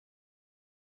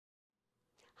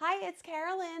Hi, it's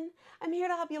Carolyn. I'm here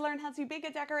to help you learn how to bake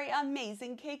and decorate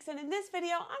amazing cakes. And in this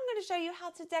video, I'm going to show you how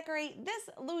to decorate this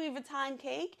Louis Vuitton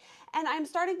cake. And I'm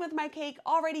starting with my cake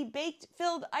already baked,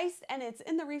 filled, iced, and it's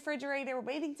in the refrigerator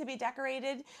waiting to be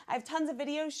decorated. I have tons of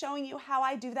videos showing you how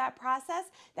I do that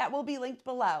process that will be linked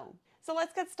below. So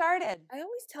let's get started. I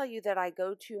always tell you that I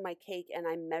go to my cake and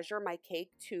I measure my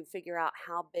cake to figure out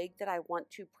how big that I want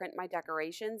to print my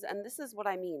decorations. And this is what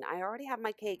I mean. I already have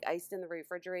my cake iced in the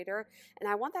refrigerator and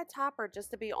I want that topper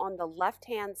just to be on the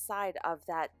left-hand side of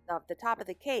the top of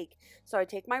the cake. So I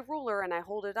take my ruler and I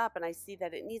hold it up and I see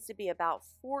that it needs to be about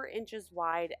 4 inches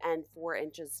wide and 4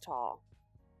 inches tall.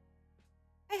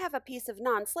 I have a piece of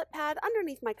non-slip pad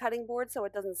underneath my cutting board so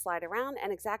it doesn't slide around,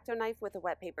 an X-Acto knife with a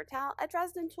wet paper towel, a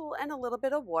Dresden tool, and a little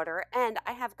bit of water. And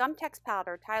I have Gum-Tex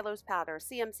powder, Tylose powder,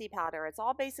 CMC powder. It's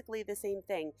all basically the same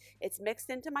thing. It's mixed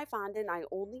into my fondant. I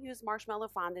only use marshmallow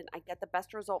fondant. I get the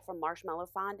best result from marshmallow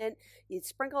fondant. You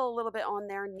sprinkle a little bit on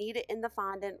there, knead it in the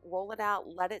fondant, roll it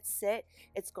out, let it sit.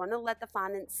 It's going to let the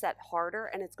fondant set harder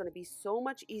and it's going to be so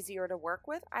much easier to work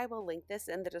with. I will link this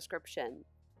in the description.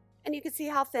 And you can see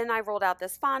how thin I rolled out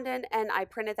this fondant and I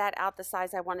printed that out the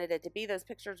size I wanted it to be. Those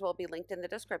pictures will be linked in the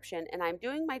description. And I'm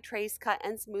doing my trace, cut,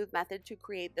 and smooth method to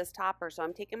create this topper. So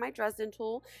I'm taking my Dresden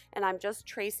tool and I'm just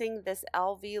tracing this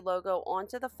LV logo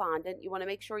onto the fondant. You want to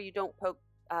make sure you don't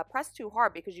press too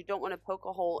hard because you don't want to poke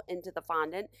a hole into the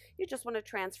fondant. You just want to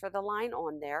transfer the line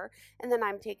on there. And then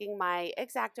I'm taking my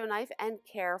X-Acto knife and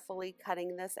carefully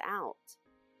cutting this out.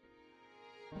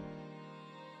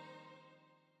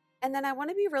 And then I want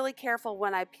to be really careful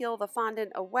when I peel the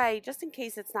fondant away, just in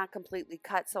case it's not completely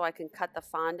cut, so I can cut the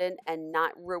fondant and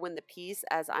not ruin the piece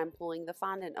as I'm pulling the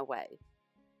fondant away.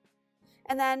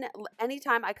 And then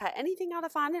anytime I cut anything out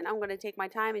of fondant, I'm going to take my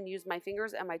time and use my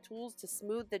fingers and my tools to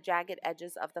smooth the jagged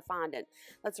edges of the fondant.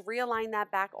 Let's realign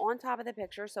that back on top of the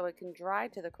picture so it can dry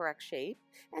to the correct shape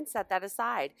and set that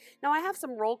aside. Now I have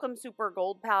some Rolcom Super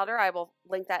Gold powder. I will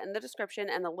link that in the description,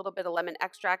 and a little bit of lemon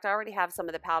extract. I already have some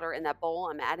of the powder in that bowl.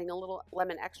 I'm adding a little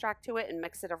lemon extract to it and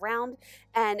mix it around,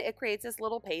 and it creates this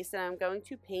little paste, and I'm going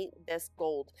to paint this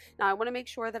gold. Now I want to make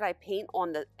sure that I paint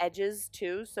on the edges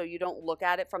too, so you don't look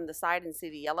at it from the side and see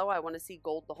the yellow. I want to see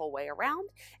gold the whole way around,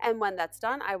 and when that's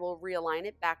done I will realign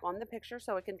it back on the picture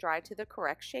so it can dry to the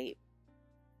correct shape.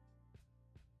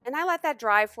 And I let that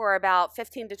dry for about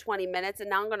 15 to 20 minutes, and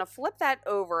now I'm going to flip that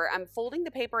over. I'm folding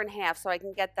the paper in half so I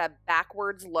can get the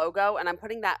backwards logo, and I'm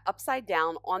putting that upside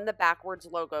down on the backwards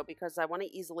logo because I want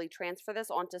to easily transfer this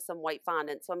onto some white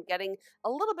fondant. So I'm getting a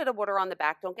little bit of water on the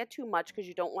back. Don't get too much because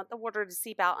you don't want the water to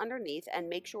seep out underneath, and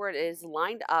make sure it is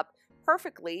lined up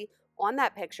perfectly on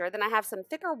that picture. Then I have some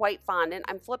thicker white fondant.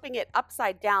 I'm flipping it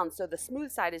upside down so the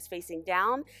smooth side is facing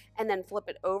down, and then flip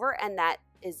it over, and that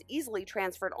is easily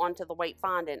transferred onto the white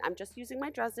fondant. I'm just using my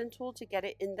Dresden tool to get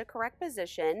it in the correct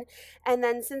position. And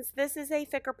then since this is a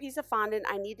thicker piece of fondant,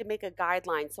 I need to make a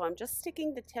guideline. So I'm just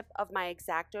sticking the tip of my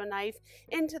X-Acto knife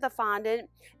into the fondant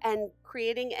and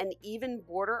creating an even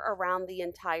border around the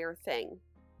entire thing.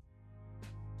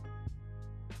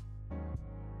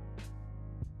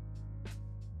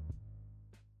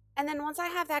 And then once I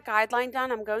have that guideline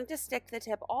done, I'm going to stick the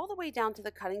tip all the way down to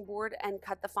the cutting board and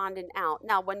cut the fondant out.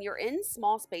 Now, when you're in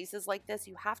small spaces like this,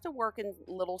 you have to work in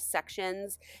little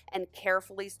sections and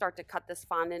carefully start to cut this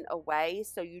fondant away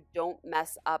so you don't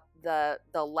mess up the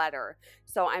letter.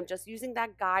 So I'm just using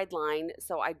that guideline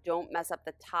so I don't mess up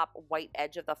the top white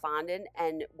edge of the fondant,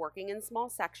 and working in small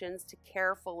sections to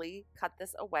carefully cut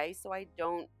this away so I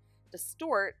don't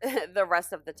distort the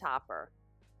rest of the topper.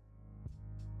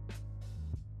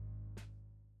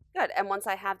 Good, and once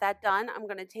I have that done, I'm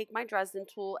going to take my Dresden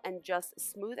tool and just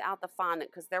smooth out the fondant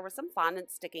because there was some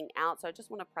fondant sticking out, so I just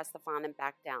want to press the fondant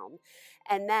back down.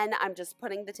 And then I'm just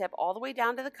putting the tip all the way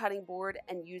down to the cutting board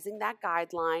and using that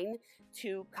guideline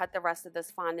to cut the rest of this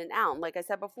fondant out. And like I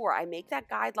said before, I make that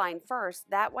guideline first.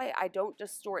 That way I don't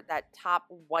distort that top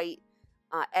white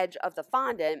edge of the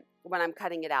fondant when I'm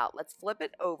cutting it out. Let's flip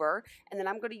it over, and then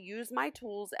I'm going to use my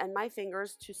tools and my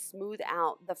fingers to smooth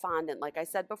out the fondant. Like I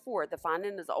said before, the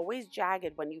fondant is always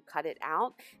jagged when you cut it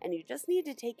out, and you just need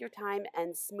to take your time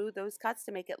and smooth those cuts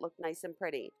to make it look nice and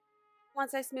pretty.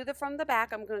 Once I smooth it from the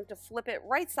back, I'm going to flip it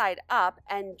right side up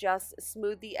and just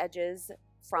smooth the edges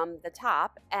from the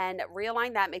top and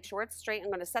realign that, make sure it's straight. I'm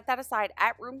going to set that aside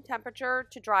at room temperature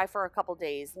to dry for a couple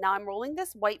days. Now I'm rolling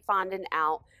this white fondant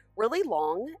out really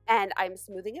long, and I'm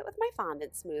smoothing it with my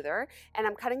fondant smoother, and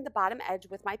I'm cutting the bottom edge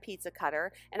with my pizza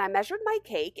cutter, and I measured my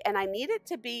cake, and I need it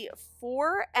to be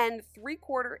 4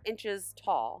 3/4 inches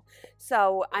tall.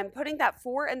 So I'm putting that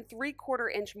 4 3/4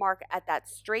 inch mark at that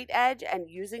straight edge and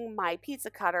using my pizza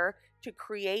cutter to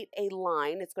create a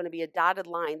line. It's going to be a dotted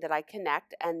line that I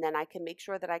connect, and then I can make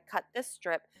sure that I cut this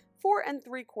strip 4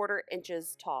 3/4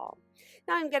 inches tall.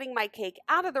 Now I'm getting my cake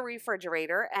out of the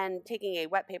refrigerator and taking a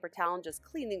wet paper towel and just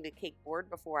cleaning the cake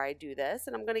board before I do this.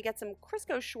 And I'm going to get some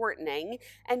Crisco shortening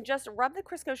and just rub the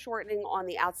Crisco shortening on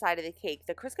the outside of the cake.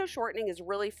 The Crisco shortening is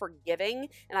really forgiving,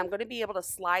 and I'm going to be able to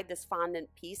slide this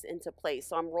fondant piece into place.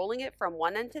 So I'm rolling it from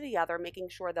one end to the other, making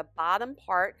sure the bottom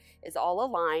part is all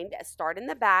aligned. I start in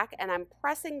the back, and I'm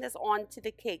pressing this onto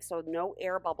the cake so no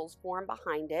air bubbles form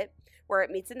behind it. Where it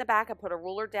meets in the back, I put a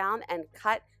ruler down and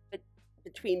cut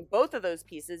between both of those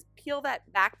pieces, peel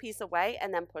that back piece away,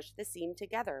 and then push the seam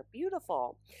together.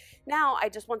 Beautiful. Now I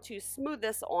just want to smooth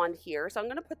this on here. So I'm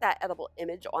going to put that edible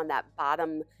image on that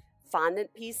bottom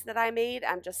fondant piece that I made.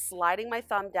 I'm just sliding my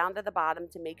thumb down to the bottom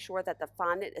to make sure that the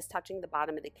fondant is touching the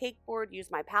bottom of the cake board.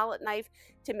 Use my palette knife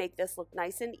to make this look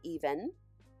nice and even.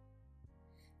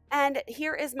 And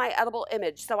here is my edible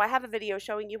image. So I have a video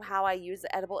showing you how I use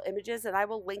the edible images, and I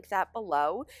will link that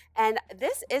below. And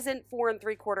this isn't 4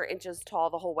 3/4 inches tall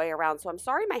the whole way around. So I'm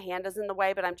sorry my hand is in the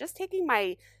way, but I'm just taking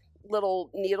my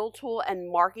little needle tool and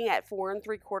marking at 4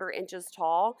 3/4 inches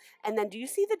tall. And then do you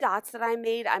see the dots that I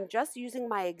made? I'm just using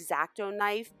my X-Acto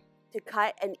knife to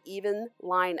cut an even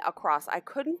line across. I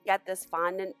couldn't get this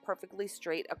fondant perfectly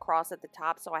straight across at the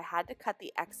top, so I had to cut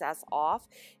the excess off.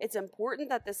 It's important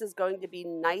that this is going to be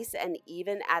nice and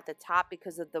even at the top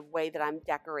because of the way that I'm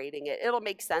decorating it. It'll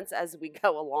make sense as we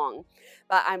go along,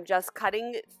 but I'm just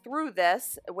cutting through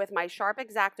this with my sharp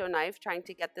X-Acto knife, trying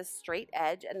to get this straight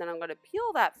edge, and then I'm going to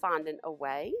peel that fondant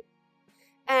away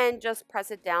and just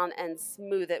press it down and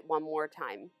smooth it one more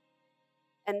time.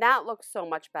 And that looks so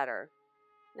much better.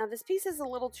 Now this piece is a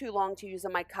little too long to use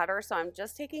on my cutter, so I'm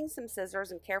just taking some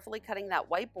scissors and carefully cutting that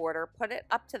white border, put it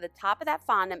up to the top of that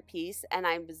fondant piece, and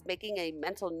I was making a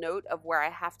mental note of where I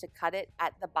have to cut it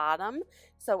at the bottom,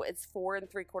 so it's 4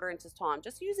 3/4 inches tall. I'm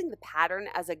just using the pattern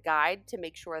as a guide to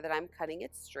make sure that I'm cutting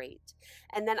it straight.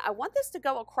 And then I want this to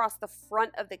go across the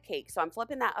front of the cake, so I'm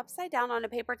flipping that upside down on a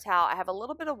paper towel. I have a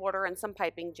little bit of water and some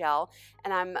piping gel,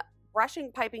 and I'm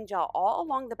brushing piping gel all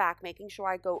along the back, making sure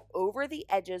I go over the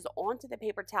edges onto the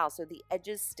paper towel so the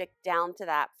edges stick down to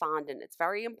that fondant. It's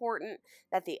very important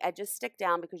that the edges stick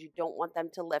down because you don't want them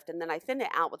to lift. And then I thin it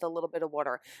out with a little bit of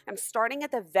water. I'm starting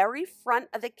at the very front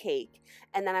of the cake,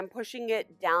 and then I'm pushing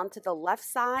it down to the left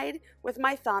side with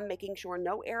my thumb, making sure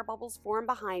no air bubbles form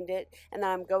behind it, and then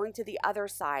I'm going to the other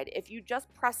side. If you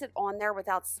just press it on there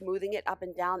without smoothing it up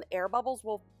and down, air bubbles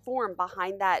will form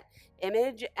behind that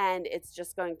image, and it's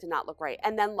just going to not look right.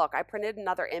 And then look, I printed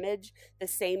another image the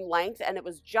same length, and it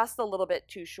was just a little bit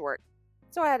too short.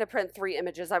 So I had to print 3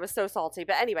 images. I was so salty.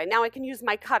 But anyway, now I can use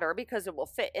my cutter because it will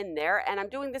fit in there. And I'm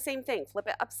doing the same thing. Flip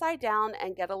it upside down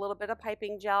and get a little bit of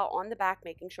piping gel on the back,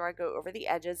 making sure I go over the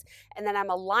edges. And then I'm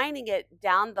aligning it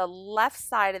down the left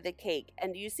side of the cake.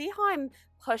 And do you see how I'm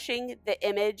pushing the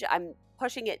image? I'm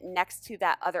pushing it next to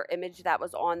that other image that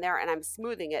was on there, and I'm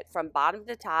smoothing it from bottom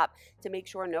to top to make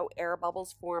sure no air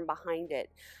bubbles form behind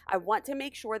it. I want to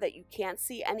make sure that you can't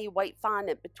see any white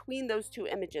fondant between those 2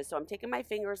 images, so I'm taking my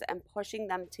fingers and pushing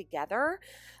them together.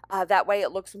 That way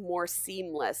it looks more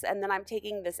seamless. And then I'm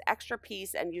taking this extra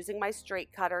piece and using my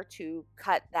straight cutter to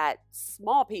cut that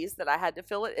small piece that I had to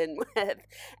fill it in with,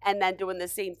 and then doing the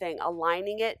same thing,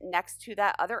 aligning it next to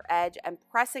that other edge and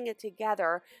pressing it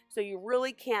together so you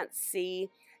really can't see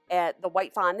the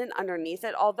white fondant underneath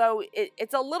it, although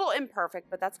it's a little imperfect,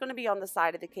 but that's going to be on the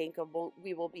side of the cake, and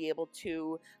we will be able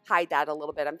to hide that a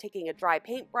little bit. I'm taking a dry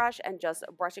paintbrush and just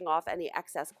brushing off any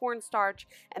excess cornstarch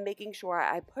and making sure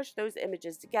I push those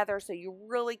images together so you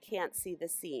really can't see the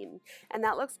seam. And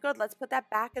that looks good. Let's put that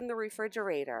back in the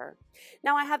refrigerator.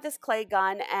 Now I have this clay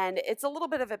gun, and it's a little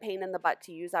bit of a pain in the butt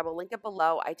to use. I will link it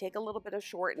below. I take a little bit of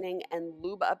shortening and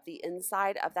lube up the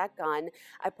inside of that gun.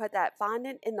 I put that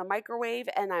fondant in the microwave,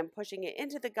 and I'm pushing it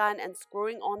into the gun and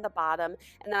screwing on the bottom,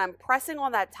 and then I'm pressing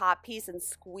on that top piece and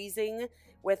squeezing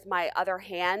with my other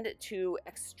hand to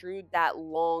extrude that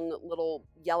long little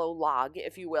yellow log,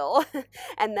 if you will.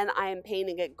 And then I am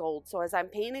painting it gold. So as I'm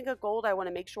painting it gold, I want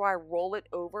to make sure I roll it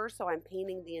over so I'm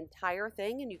painting the entire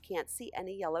thing and you can't see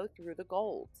any yellow through the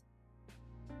gold.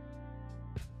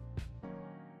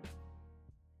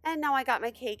 And now I got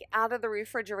my cake out of the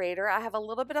refrigerator. I have a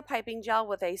little bit of piping gel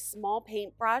with a small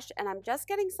paintbrush, and I'm just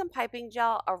getting some piping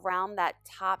gel around that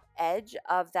top edge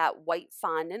of that white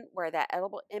fondant where that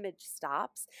edible image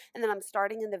stops. And then I'm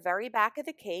starting in the very back of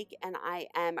the cake, and I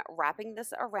am wrapping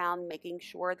this around, making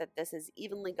sure that this is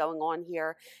evenly going on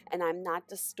here, and I'm not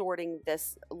distorting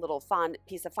this little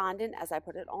piece of fondant as I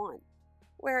put it on.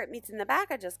 Where it meets in the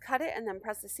back, I just cut it and then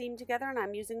press the seam together, and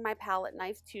I'm using my palette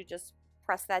knife to just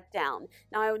press that down.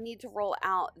 Now I would need to roll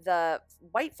out the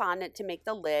white fondant to make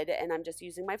the lid, and I'm just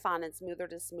using my fondant smoother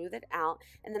to smooth it out.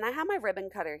 And then I have my ribbon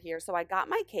cutter here, so I got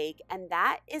my cake, and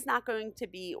that is not going to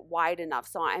be wide enough.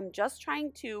 So I'm just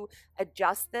trying to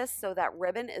adjust this so that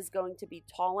ribbon is going to be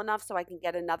tall enough so I can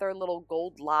get another little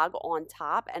gold log on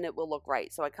top and it will look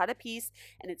right. So I cut a piece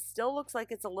and it still looks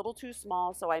like it's a little too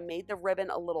small, so I made the ribbon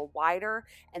a little wider,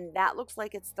 and that looks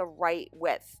like it's the right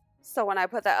width. So when I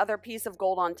put that other piece of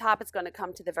gold on top, it's going to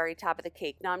come to the very top of the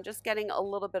cake. Now I'm just getting a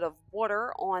little bit of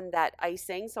water on that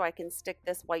icing so I can stick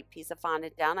this white piece of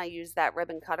fondant down. I use that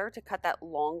ribbon cutter to cut that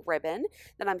long ribbon.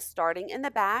 Then I'm starting in the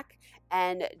back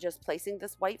and just placing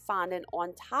this white fondant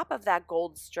on top of that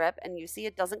gold strip. And you see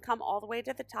it doesn't come all the way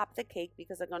to the top of the cake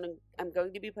because I'm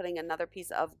going to be putting another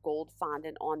piece of gold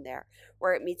fondant on there.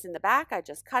 Where it meets in the back, I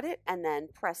just cut it and then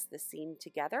press the seam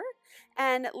together.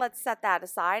 And let's set that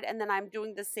aside. And then I'm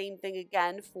doing the same thing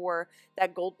again for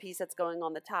that gold piece that's going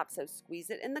on the top. So squeeze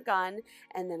it in the gun,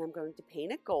 and then I'm going to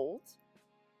paint it gold.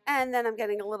 And then I'm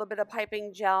getting a little bit of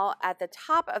piping gel at the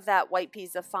top of that white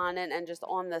piece of fondant and just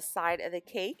on the side of the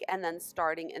cake, and then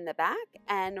starting in the back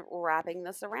and wrapping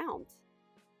this around.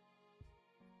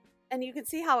 And you can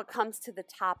see how it comes to the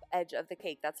top edge of the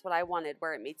cake. That's what I wanted,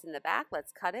 where it meets in the back.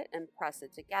 Let's cut it and press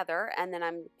it together. And then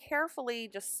I'm carefully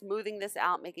just smoothing this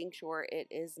out, making sure it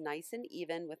is nice and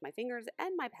even with my fingers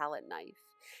and my palette knife.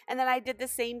 And then I did the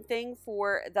same thing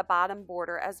for the bottom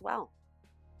border as well.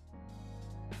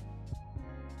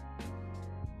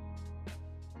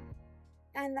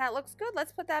 And that looks good.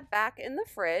 Let's put that back in the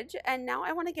fridge. And now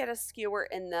I want to get a skewer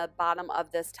in the bottom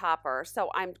of this topper.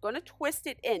 So I'm going to twist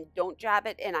it in. Don't jab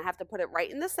it in. I have to put it right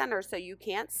in the center so you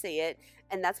can't see it.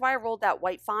 And that's why I rolled that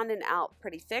white fondant out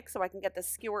pretty thick so I can get the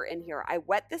skewer in here. I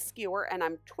wet the skewer and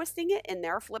I'm twisting it in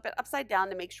there. Flip it upside down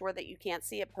to make sure that you can't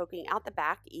see it poking out the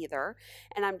back either.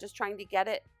 And I'm just trying to get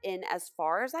it in as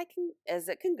far as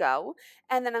it can go.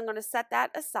 And then I'm going to set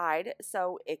that aside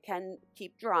so it can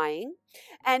keep drying.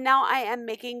 And now I am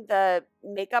making the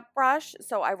makeup brush.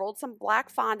 So I rolled some black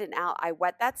fondant out. I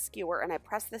wet that skewer and I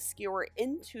pressed the skewer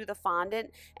into the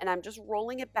fondant, and I'm just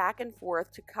rolling it back and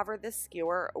forth to cover the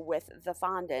skewer with the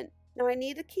fondant. Now I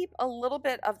need to keep a little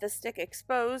bit of the stick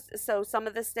exposed so some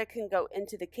of the stick can go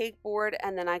into the cake board,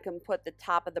 and then I can put the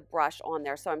top of the brush on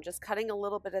there. So I'm just cutting a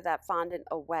little bit of that fondant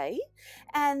away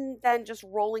and then just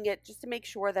rolling it just to make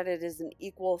sure that it is an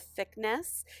equal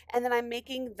thickness. And then I'm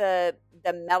making the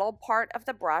metal part of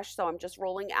the brush. So I'm just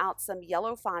rolling out some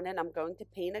yellow fondant. I'm going to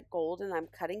paint it gold, and I'm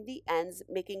cutting the ends,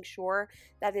 making sure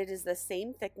that it is the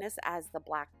same thickness as the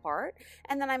black part.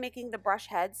 And then I'm making the brush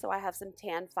head. So I have some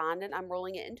tan fondant. I'm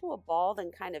rolling it into a ball,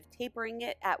 then kind of tapering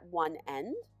it at one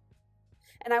end.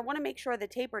 And I want to make sure the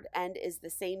tapered end is the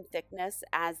same thickness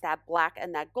as that black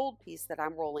and that gold piece that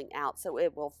I'm rolling out, so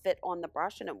it will fit on the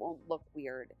brush and it won't look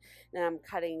weird. And I'm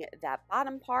cutting that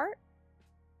bottom part.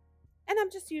 And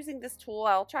I'm just using this tool.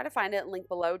 I'll try to find it, link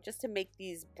below, just to make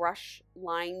these brush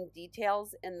line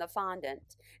details in the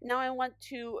fondant. Now I want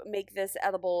to make this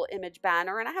edible image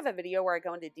banner, and I have a video where I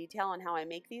go into detail on how I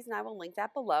make these, and I will link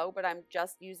that below, but I'm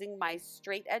just using my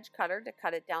straight edge cutter to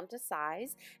cut it down to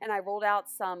size. And I rolled out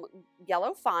some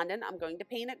yellow fondant. I'm going to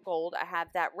paint it gold. I have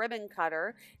that ribbon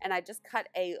cutter, and I just cut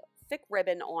a thick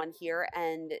ribbon on here,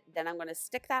 and then I'm going to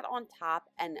stick that on top,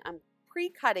 and I'm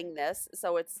pre-cutting this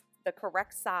so it's the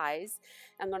correct size.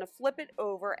 I'm going to flip it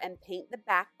over and paint the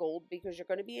back gold because you're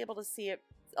going to be able to see it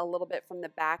a little bit from the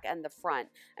back and the front.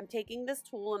 I'm taking this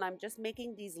tool and I'm just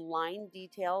making these line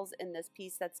details in this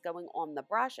piece that's going on the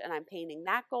brush, and I'm painting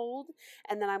that gold,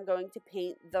 and then I'm going to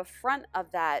paint the front of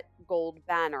that gold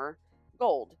banner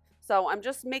gold. So I'm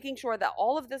just making sure that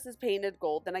all of this is painted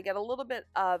gold. Then I get a little bit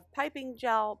of piping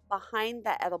gel behind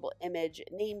that edible image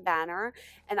name banner,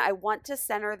 and I want to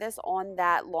center this on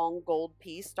that long gold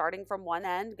piece, starting from one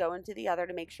end, going to the other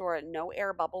to make sure no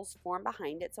air bubbles form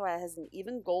behind it so it has an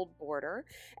even gold border.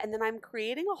 And then I'm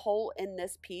creating a hole in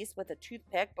this piece with a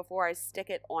toothpick before I stick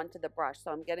it onto the brush.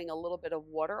 So I'm getting a little bit of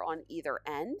water on either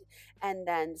end and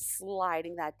then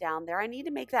sliding that down there. I need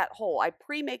to make that hole. I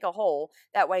pre-make a hole,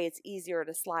 that way it's easier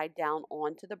to slide down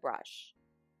onto the brush.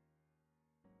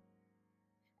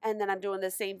 And then I'm doing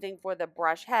the same thing for the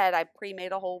brush head. I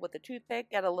pre-made a hole with a toothpick,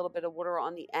 get a little bit of water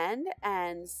on the end,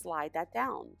 and slide that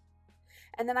down.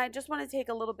 And then I just want to take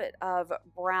a little bit of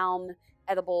brown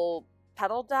edible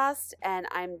petal dust, and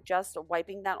I'm just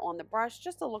wiping that on the brush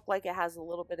just to look like it has a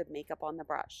little bit of makeup on the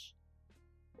brush.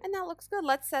 And that looks good.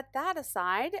 Let's set that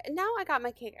aside. Now I got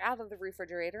my cake out of the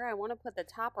refrigerator. I want to put the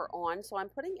topper on, so I'm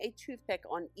putting a toothpick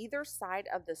on either side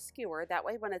of the skewer. That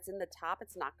way when it's in the top,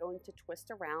 it's not going to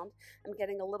twist around. I'm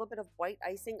getting a little bit of white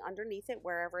icing underneath it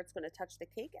wherever it's going to touch the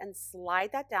cake, and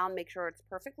slide that down. Make sure it's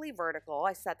perfectly vertical.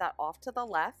 I set that off to the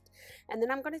left. And then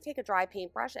I'm going to take a dry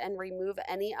paintbrush and remove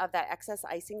any of that excess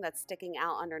icing that's sticking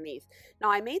out underneath.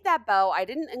 Now I made that bow. I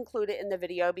didn't include it in the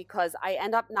video because I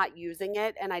end up not using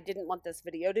it, and I didn't want this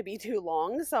video to be too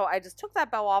long, so I just took that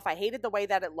bow off. I hated the way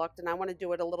that it looked, and I want to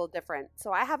do it a little different.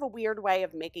 So I have a weird way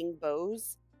of making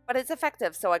bows, but it's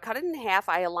effective. So I cut it in half.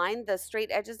 I aligned the straight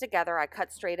edges together. I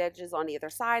cut straight edges on either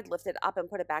side, lift it up and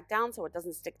put it back down so it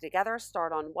doesn't stick together.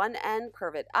 Start on one end,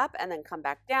 curve it up, and then come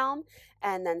back down,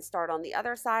 and then start on the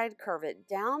other side, curve it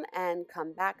down, and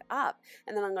come back up.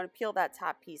 And then I'm going to peel that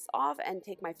top piece off and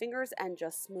take my fingers and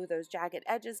just smooth those jagged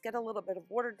edges, get a little bit of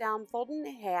water down, fold it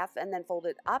in half, and then fold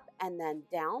it up and then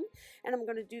down. And I'm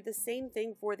going to do the same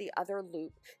thing for the other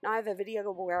loop. Now I have a video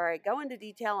where I go into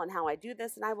detail on how I do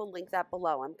this, and I will link that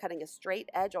below. I'm cutting a straight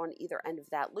edge on either end of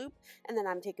that loop, and then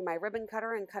I'm taking my ribbon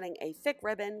cutter and cutting a thick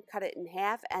ribbon, cut it in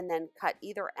half, and then cut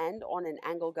either end on an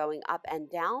angle going up and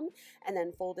down, and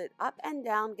then fold it up and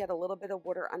down, get a little bit of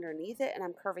water underneath it, and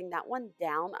I'm curving that one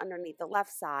down underneath the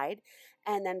left side.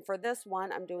 And then for this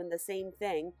one, I'm doing the same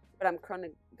thing, but I'm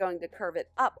going to curve it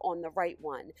up on the right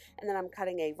one. And then I'm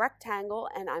cutting a rectangle,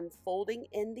 and I'm folding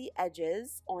in the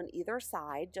edges on either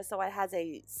side just so it has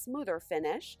a smoother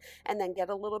finish, and then get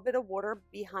a little bit of water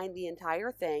behind the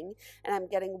entire thing. And I'm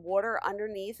getting water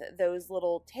underneath those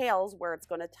little tails where it's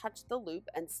going to touch the loop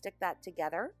and stick that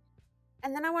together.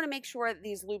 And then I want to make sure that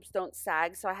these loops don't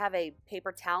sag, so I have a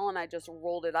paper towel and I just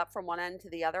rolled it up from one end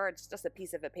to the other. It's just a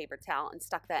piece of a paper towel, and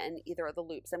stuck that in either of the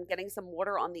loops. I'm getting some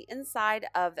water on the inside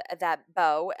of that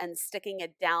bow and sticking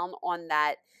it down on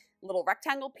that little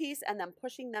rectangle piece, and then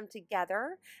pushing them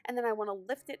together. And then I want to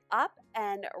lift it up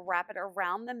and wrap it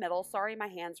around the middle. Sorry, my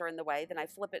hands are in the way. Then I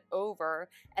flip it over,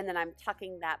 and then I'm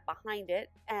tucking that behind it,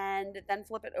 and then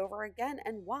flip it over again,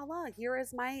 and voila, here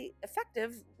is my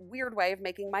effective weird way of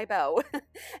making my bow.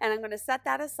 And I'm going to set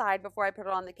that aside before I put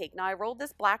it on the cake. Now I rolled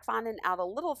this black fondant out a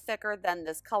little thicker than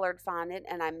this colored fondant,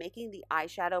 and I'm making the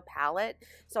eyeshadow palette.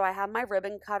 So I have my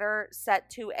ribbon cutter set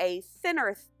to a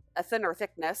thinner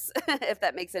thickness, if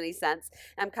that makes any sense.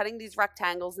 I'm cutting these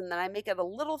rectangles, and then I make it a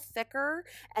little thicker,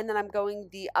 and then I'm going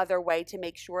the other way to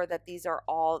make sure that these are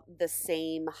all the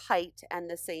same height and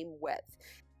the same width.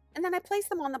 And then I place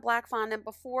them on the black fondant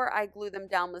before I glue them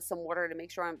down with some water to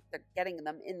make sure they're getting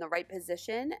them in the right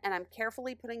position. And I'm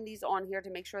carefully putting these on here to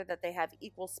make sure that they have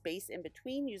equal space in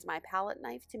between. Use my palette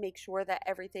knife to make sure that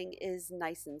everything is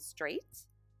nice and straight.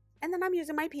 And then I'm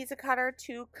using my pizza cutter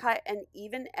to cut an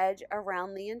even edge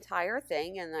around the entire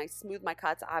thing, and I smooth my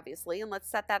cuts obviously, and let's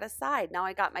set that aside. Now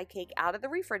I got my cake out of the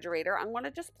refrigerator. I'm going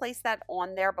to just place that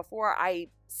on there before I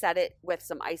set it with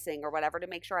some icing or whatever to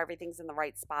make sure everything's in the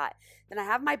right spot. Then I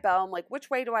have my bow. I'm like, which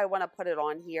way do I want to put it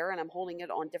on here? And I'm holding it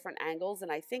on different angles,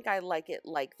 and I think I like it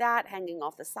like that, hanging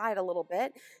off the side a little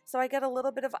bit. So I get a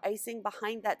little bit of icing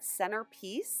behind that center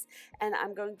piece, and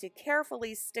I'm going to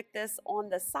carefully stick this on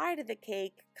the side of the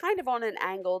cake, kind of on an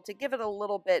angle to give it a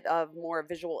little bit of more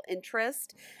visual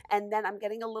interest. And then I'm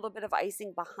getting a little bit of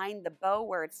icing behind the bow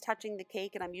where it's touching the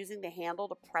cake, and I'm using the handle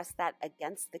to press that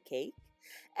against the cake.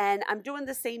 And I'm doing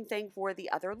the same thing for the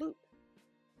other loop.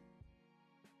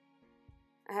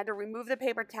 I had to remove the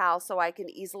paper towel so I can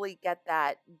easily get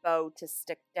that bow to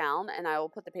stick down, and I will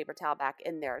put the paper towel back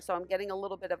in there. So I'm getting a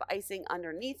little bit of icing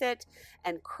underneath it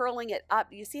and curling it up.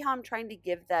 You see how I'm trying to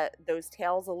give those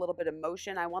tails a little bit of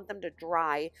motion? I want them to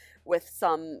dry with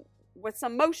some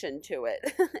motion to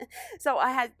it. So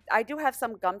I do have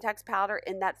some Gum-Tex powder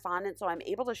in that fondant, so I'm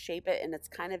able to shape it, and it's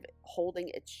kind of holding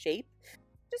its shape.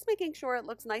 Just making sure it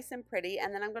looks nice and pretty.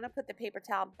 And then I'm going to put the paper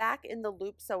towel back in the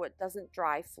loop so it doesn't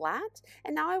dry flat.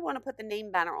 And now I want to put the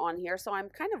name banner on here, so I'm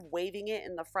kind of waving it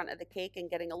in the front of the cake and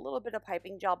getting a little bit of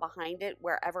piping gel behind it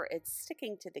wherever it's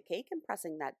sticking to the cake, and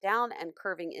pressing that down and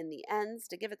curving in the ends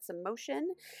to give it some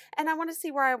motion. And I want to see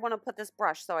where I want to put this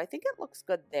brush, so I think it looks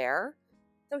good there.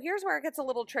 So here's where it gets a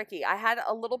little tricky. I had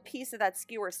a little piece of that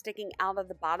skewer sticking out of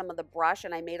the bottom of the brush,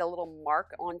 and I made a little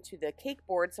mark onto the cake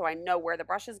board so I know where the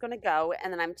brush is going to go.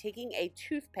 And then I'm taking a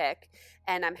toothpick,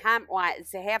 and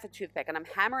it's a half a toothpick, and I'm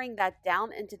hammering that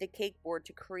down into the cake board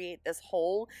to create this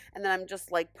hole. And then I'm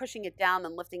just like pushing it down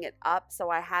and lifting it up so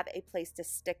I have a place to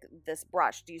stick this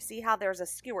brush. Do you see how there's a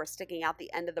skewer sticking out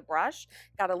the end of the brush?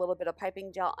 Got a little bit of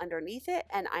piping gel underneath it,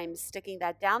 and I'm sticking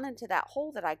that down into that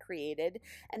hole that I created.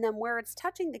 And then where it's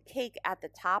touching the cake at the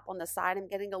top on the side, I'm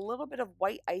getting a little bit of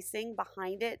white icing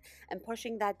behind it and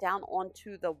pushing that down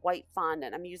onto the white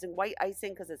fondant. I'm using white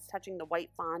icing because it's touching the white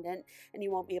fondant and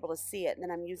you won't be able to see it. And then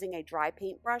I'm using a dry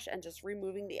paint brush and just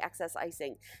removing the excess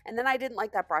icing. And then I didn't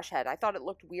like that brush head. I thought it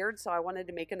looked weird, so I wanted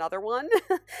to make another one.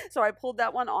 So I pulled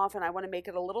that one off, and I want to make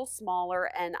it a little smaller,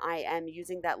 and I am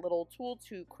using that little tool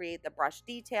to create the brush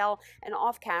detail. And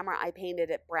off camera I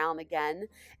painted it brown again,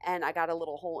 and I got a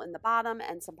little hole in the bottom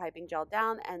and some piping gel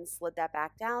down and slid that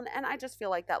back down, and I just feel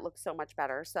like that looks so much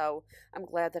better, so I'm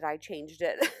glad that I changed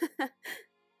it.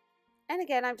 And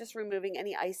again, I'm just removing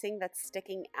any icing that's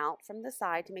sticking out from the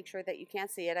side to make sure that you can't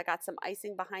see it. I got some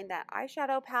icing behind that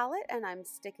eyeshadow palette, and I'm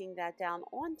sticking that down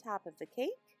on top of the cake.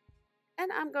 And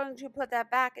I'm going to put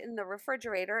that back in the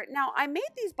refrigerator. Now, I made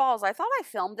these balls. I thought I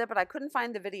filmed it, but I couldn't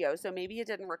find the video, so maybe it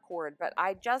didn't record. But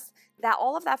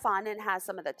all of that fondant has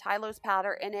some of the Tylose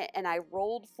powder in it, and I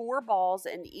rolled 4 balls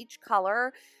in each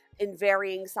color in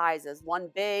varying sizes.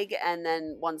 1 big, and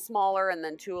then 1 smaller, and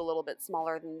then 2 a little bit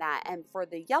smaller than that. And for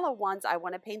the yellow ones, I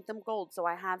want to paint them gold. So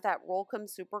I have that Rolcom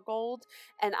Super Gold,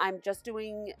 and I'm just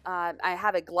doing, I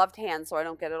have a gloved hand so I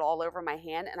don't get it all over my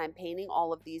hand, and I'm painting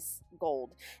all of these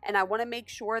gold. And I want to make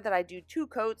sure that I do 2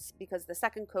 coats because the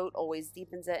second coat always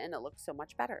deepens it and it looks so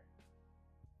much better.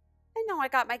 And now I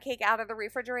got my cake out of the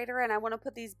refrigerator, and I want to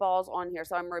put these balls on here.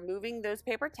 So I'm removing those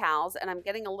paper towels, and I'm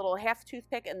getting a little half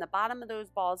toothpick in the bottom of those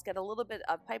balls, get a little bit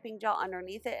of piping gel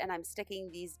underneath it, and I'm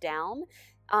sticking these down.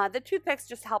 The toothpicks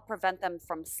just help prevent them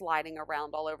from sliding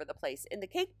around all over the place. In the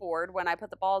cake board, when I put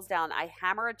the balls down, I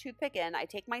hammer a toothpick in, I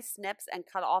take my snips and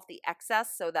cut off the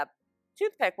excess so that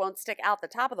toothpick won't stick out the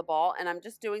top of the ball, and I'm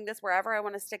just doing this wherever I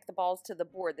want to stick the balls to the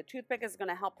board. The toothpick is going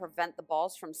to help prevent the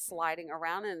balls from sliding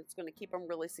around, and it's going to keep them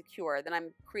really secure. Then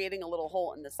I'm creating a little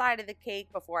hole in the side of the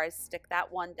cake before I stick that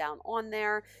one down on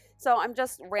there. So I'm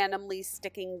just randomly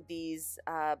sticking these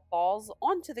balls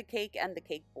onto the cake and the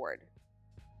cake board.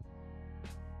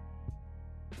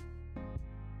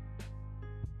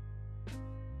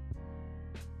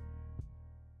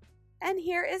 And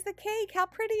here is the cake. How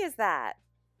pretty is that?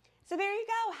 So there you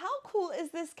go. How cool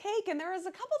is this cake? And there is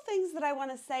a couple things that I want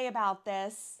to say about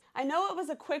this. I know it was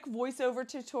a quick voiceover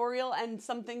tutorial and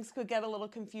some things could get a little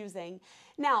confusing.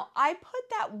 Now, I put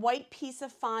that white piece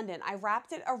of fondant, I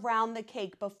wrapped it around the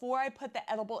cake before I put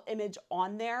the edible image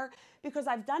on there because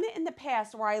I've done it in the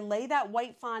past where I lay that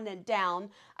white fondant down,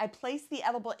 I place the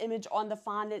edible image on the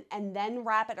fondant and then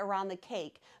wrap it around the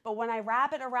cake. But when I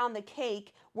wrap it around the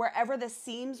cake, wherever the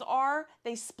seams are,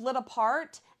 they split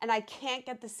apart and I can't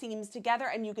get the seams together,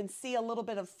 and you can see a little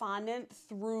bit of fondant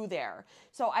through there.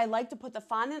 So I like to put the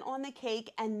fondant on the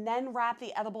cake and then wrap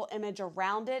the edible image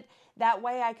around it. That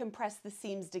way I can press the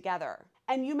seams together.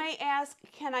 And you may ask,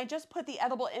 can I just put the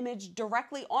edible image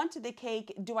directly onto the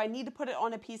cake? Do I need to put it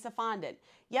on a piece of fondant?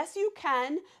 Yes, you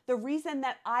can. The reason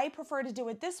that I prefer to do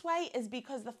it this way is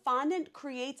because the fondant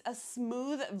creates a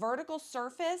smooth vertical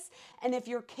surface, and if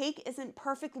your cake isn't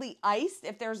perfectly iced,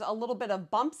 if there's a little bit of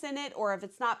bumps in it, or if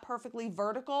it's not perfectly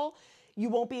vertical, you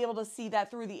won't be able to see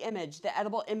that through the image. The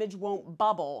edible image won't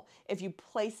bubble if you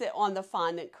place it on the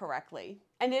fondant correctly.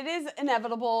 And it is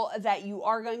inevitable that you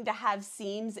are going to have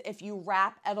seams if you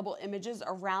wrap edible images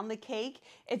around the cake.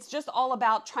 It's just all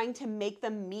about trying to make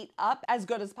them meet up as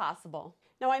good as possible.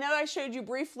 Now, I know I showed you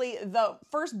briefly the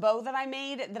first bow that I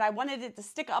made, that I wanted it to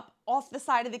stick up off the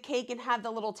side of the cake and have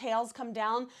the little tails come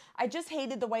down. I just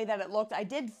hated the way that it looked. I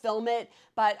did film it,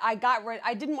 but I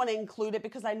didn't want to include it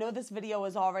because I know this video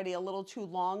is already a little too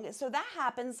long. So that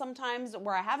happens sometimes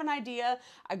where I have an idea,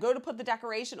 I go to put the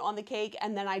decoration on the cake,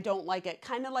 and then I don't like it.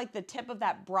 Kind of like the tip of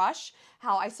that brush,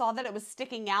 how I saw that it was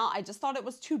sticking out. I just thought it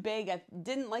was too big. I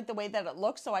didn't like the way that it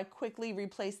looked, so I quickly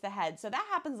replaced the head. So that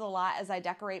happens a lot as I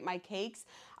decorate my cakes.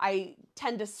 I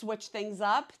tend to switch things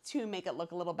up to make it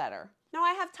look a little better. Now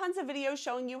I have tons of videos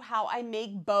showing you how I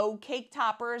make bow cake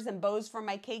toppers and bows for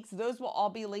my cakes. Those will all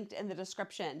be linked in the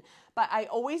description. But I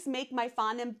always make my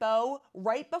fondant bow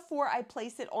right before I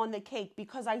place it on the cake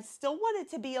because I still want it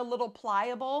to be a little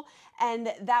pliable,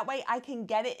 and that way I can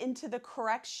get it into the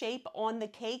correct shape on the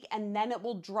cake and then it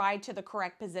will dry to the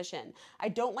correct position. I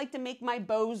don't like to make my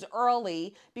bows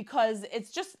early because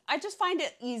I just find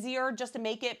it easier just to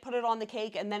make it, put it on the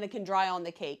cake, and then it can dry on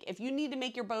the cake. If you need to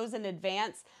make your bows in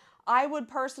advance, I would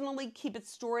personally keep it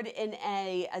stored in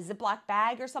a Ziploc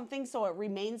bag or something so it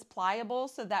remains pliable,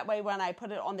 so that way when I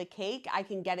put it on the cake, I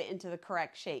can get it into the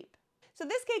correct shape. So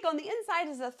this cake on the inside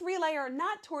is a 3-layer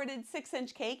not torted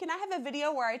 6-inch cake, and I have a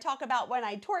video where I talk about when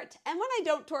I tort and when I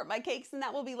don't tort my cakes, and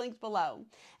that will be linked below.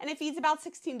 And it feeds about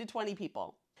 16 to 20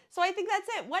 people. So I think that's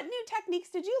it. What new techniques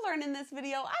did you learn in this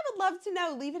video? I would love to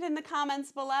know. Leave it in the comments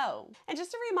below. And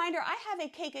just a reminder, I have a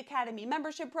Cake Academy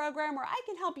membership program where I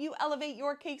can help you elevate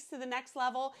your cakes to the next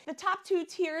level. The top 2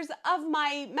 tiers of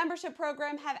my membership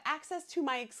program have access to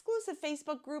my exclusive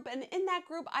Facebook group, and in that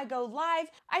group I go live.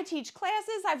 I teach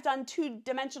classes. I've done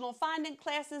 2-dimensional fondant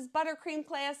classes, buttercream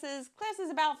classes, classes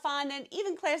about fondant,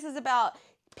 even classes about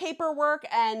paperwork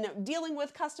and dealing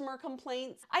with customer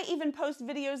complaints. I even post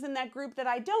videos in that group that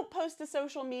I don't post to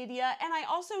social media, and I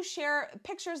also share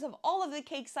pictures of all of the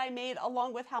cakes I made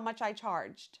along with how much I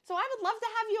charged. So I would love to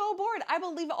have you aboard. I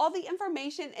will leave all the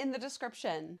information in the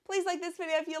description. Please like this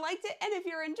video if you liked it, and if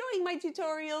you're enjoying my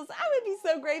tutorials, I would be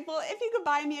so grateful if you could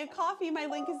buy me a coffee. My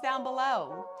link is down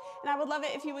below. And I would love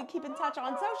it if you would keep in touch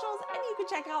on socials, and you could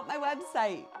check out my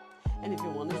website. And if you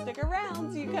want to stick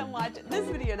around so you can watch this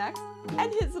video next,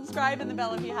 and hit subscribe and the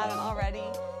bell if you haven't already.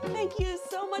 Thank you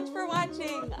so much for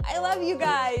watching. I love you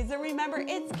guys. And remember,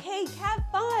 it's cake. Have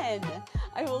fun.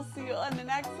 I will see you on the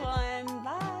next one.